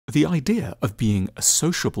The idea of being a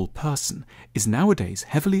sociable person is nowadays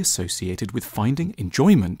heavily associated with finding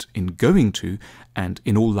enjoyment in going to, and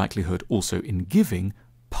in all likelihood also in giving,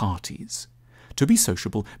 parties. To be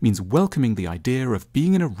sociable means welcoming the idea of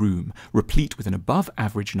being in a room replete with an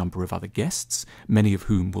above-average number of other guests, many of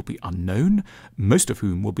whom will be unknown, most of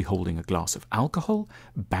whom will be holding a glass of alcohol,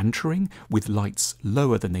 bantering, with lights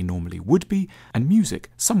lower than they normally would be, and music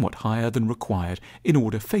somewhat higher than required in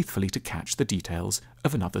order faithfully to catch the details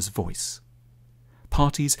of another's voice.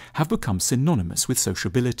 Parties have become synonymous with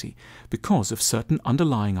sociability because of certain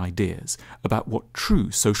underlying ideas about what true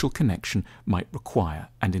social connection might require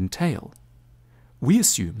and entail. We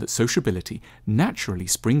assume that sociability naturally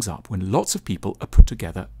springs up when lots of people are put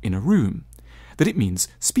together in a room, that it means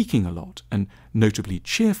speaking a lot, and notably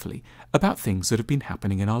cheerfully, about things that have been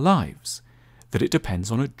happening in our lives, that it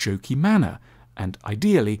depends on a jokey manner, and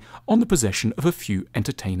ideally on the possession of a few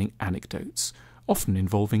entertaining anecdotes, often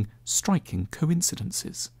involving striking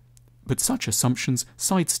coincidences. But such assumptions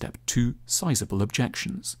sidestep two sizable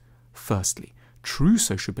objections. Firstly, true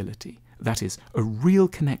sociability, that is, a real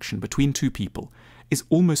connection between two people, is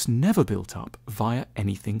almost never built up via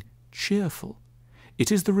anything cheerful. It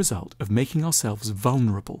is the result of making ourselves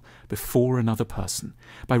vulnerable before another person,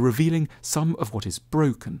 by revealing some of what is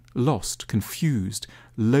broken, lost, confused,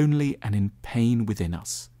 lonely, and in pain within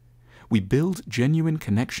us. We build genuine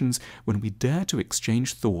connections when we dare to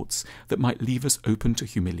exchange thoughts that might leave us open to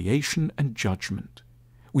humiliation and judgment.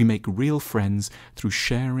 We make real friends through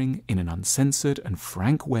sharing, in an uncensored and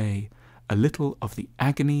frank way, a little of the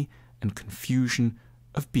agony and confusion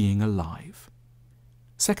of being alive.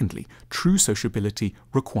 Secondly, true sociability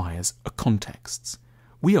requires a context.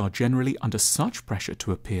 We are generally under such pressure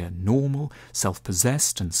to appear normal,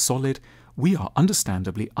 self-possessed and solid, we are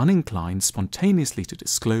understandably uninclined spontaneously to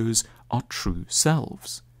disclose our true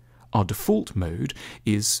selves. Our default mode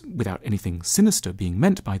is, without anything sinister being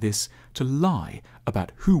meant by this, to lie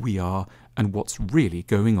about who we are and what's really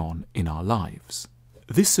going on in our lives.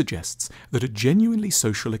 This suggests that a genuinely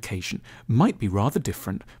social occasion might be rather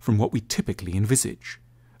different from what we typically envisage.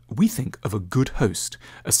 We think of a good host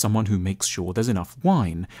as someone who makes sure there's enough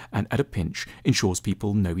wine and at a pinch ensures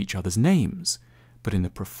people know each other's names. But in the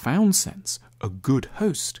profound sense, a good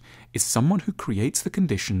host is someone who creates the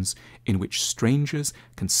conditions in which strangers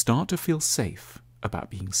can start to feel safe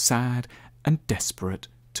about being sad and desperate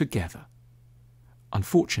together.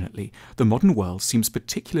 Unfortunately, the modern world seems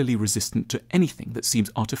particularly resistant to anything that seems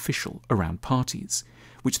artificial around parties,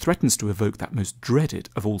 which threatens to evoke that most dreaded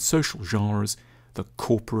of all social genres, the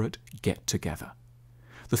corporate get-together.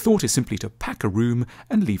 The thought is simply to pack a room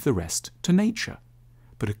and leave the rest to nature.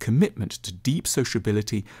 But a commitment to deep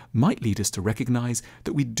sociability might lead us to recognise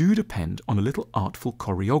that we do depend on a little artful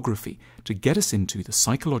choreography to get us into the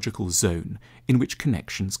psychological zone in which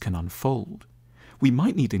connections can unfold. We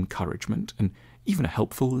might need encouragement and even a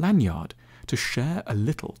helpful lanyard to share a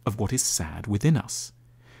little of what is sad within us.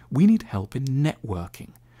 We need help in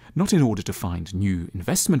networking, not in order to find new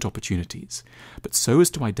investment opportunities, but so as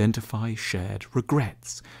to identify shared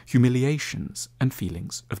regrets, humiliations, and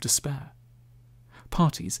feelings of despair.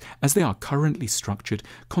 Parties, as they are currently structured,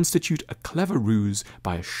 constitute a clever ruse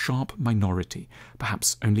by a sharp minority,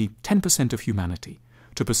 perhaps only 10% of humanity,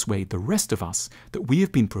 to persuade the rest of us that we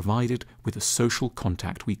have been provided with the social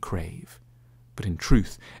contact we crave. But in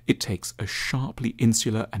truth, it takes a sharply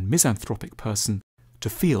insular and misanthropic person to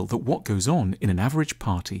feel that what goes on in an average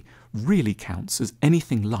party really counts as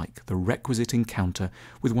anything like the requisite encounter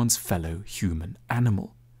with one's fellow human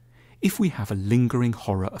animal. If we have a lingering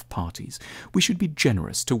horror of parties, we should be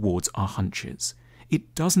generous towards our hunches.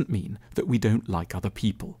 It doesn't mean that we don't like other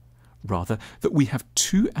people, rather that we have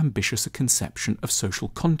too ambitious a conception of social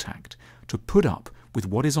contact to put up with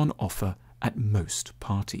what is on offer at most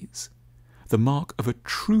parties. The mark of a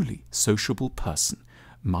truly sociable person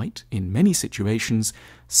might, in many situations,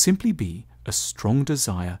 simply be a strong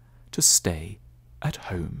desire to stay at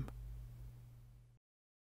home.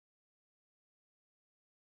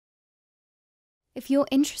 If you're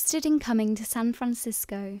interested in coming to San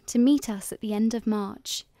Francisco to meet us at the end of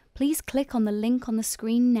March, please click on the link on the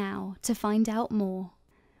screen now to find out more.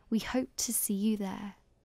 We hope to see you there.